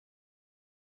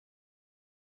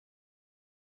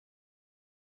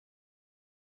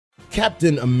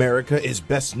Captain America is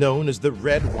best known as the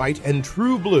red, white, and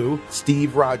true blue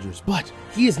Steve Rogers, but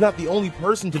he is not the only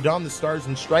person to don the stars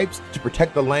and stripes to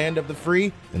protect the land of the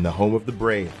free and the home of the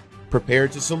brave. Prepare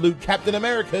to salute Captain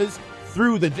Americas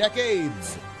through the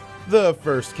decades. The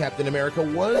first Captain America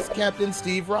was Captain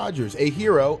Steve Rogers, a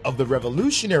hero of the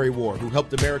Revolutionary War who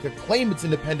helped America claim its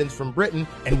independence from Britain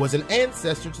and was an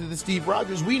ancestor to the Steve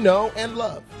Rogers we know and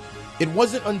love. It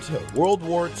wasn't until World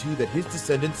War II that his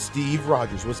descendant Steve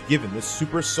Rogers was given the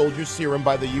super soldier serum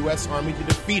by the US Army to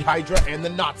defeat Hydra and the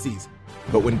Nazis.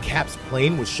 But when Cap's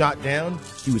plane was shot down,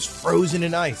 he was frozen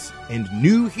in ice, and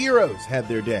new heroes had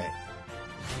their day.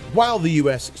 While the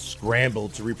US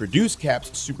scrambled to reproduce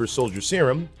Cap's super soldier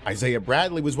serum, Isaiah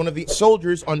Bradley was one of the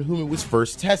soldiers on whom it was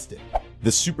first tested.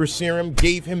 The super serum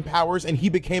gave him powers, and he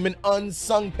became an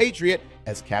unsung patriot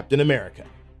as Captain America.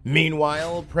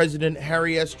 Meanwhile, President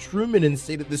Harry S. Truman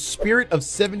instated the Spirit of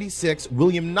 76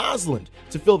 William Naslund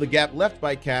to fill the gap left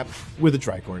by Cap with a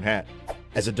tricorn hat.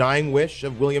 As a dying wish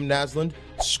of William Naslund,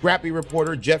 scrappy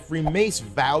reporter Jeffrey Mace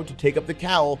vowed to take up the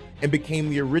cowl and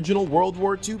became the original World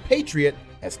War II patriot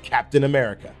as Captain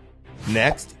America.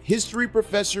 Next, history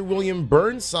professor William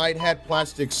Burnside had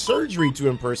plastic surgery to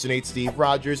impersonate Steve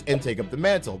Rogers and take up the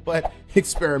mantle, but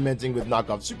experimenting with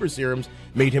knockoff super serums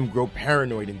made him grow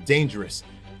paranoid and dangerous.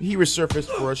 He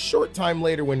resurfaced for a short time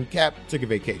later when Cap took a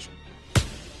vacation.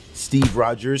 Steve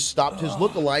Rogers stopped his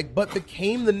look-alike but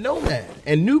became the Nomad,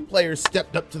 and new players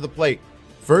stepped up to the plate.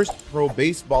 First, pro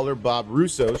baseballer Bob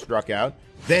Russo struck out,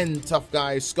 then tough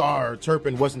guy Scar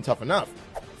Turpin wasn't tough enough.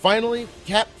 Finally,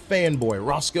 Cap fanboy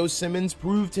Roscoe Simmons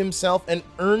proved himself and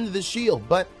earned the shield,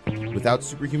 but without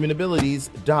superhuman abilities,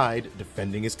 died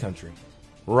defending his country.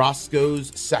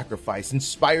 Roscoe's sacrifice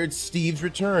inspired Steve's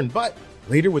return, but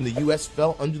later when the US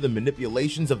fell under the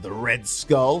manipulations of the Red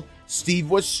Skull, Steve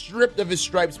was stripped of his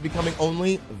stripes, becoming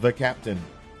only the Captain.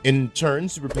 In turn,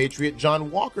 Super Patriot John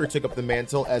Walker took up the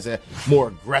mantle as a more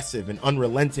aggressive and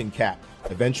unrelenting Cap.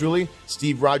 Eventually,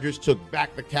 Steve Rogers took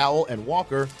back the cowl and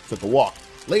Walker took a walk,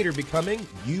 later becoming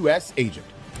US Agent.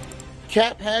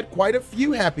 Cap had quite a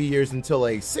few happy years until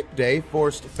a sick day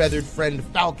forced feathered friend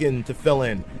Falcon to fill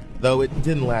in, though it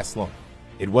didn't last long.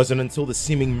 It wasn't until the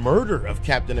seeming murder of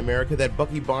Captain America that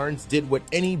Bucky Barnes did what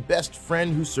any best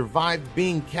friend who survived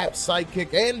being Cap's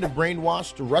sidekick and a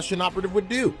brainwashed Russian operative would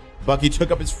do. Bucky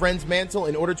took up his friend's mantle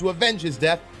in order to avenge his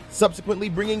death, subsequently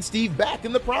bringing Steve back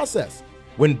in the process.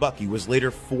 When Bucky was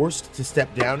later forced to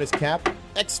step down as Cap,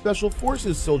 ex-Special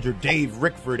Forces soldier Dave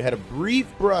Rickford had a brief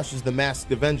brush as the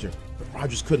Masked Avenger, but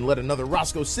Rogers couldn't let another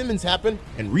Roscoe Simmons happen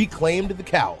and reclaimed the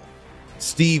cowl.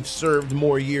 Steve served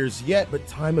more years yet, but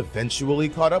time eventually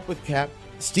caught up with Cap.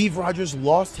 Steve Rogers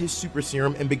lost his super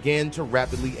serum and began to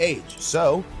rapidly age,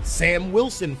 so Sam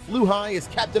Wilson flew high as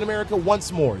Captain America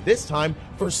once more, this time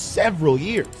for several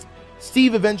years.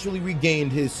 Steve eventually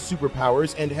regained his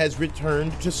superpowers and has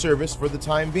returned to service for the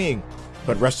time being.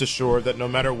 But rest assured that no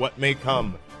matter what may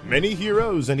come, many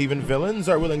heroes and even villains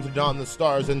are willing to don the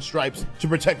stars and stripes to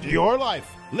protect your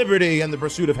life, liberty, and the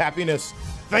pursuit of happiness.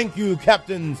 Thank you,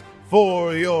 Captains,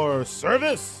 for your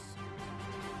service.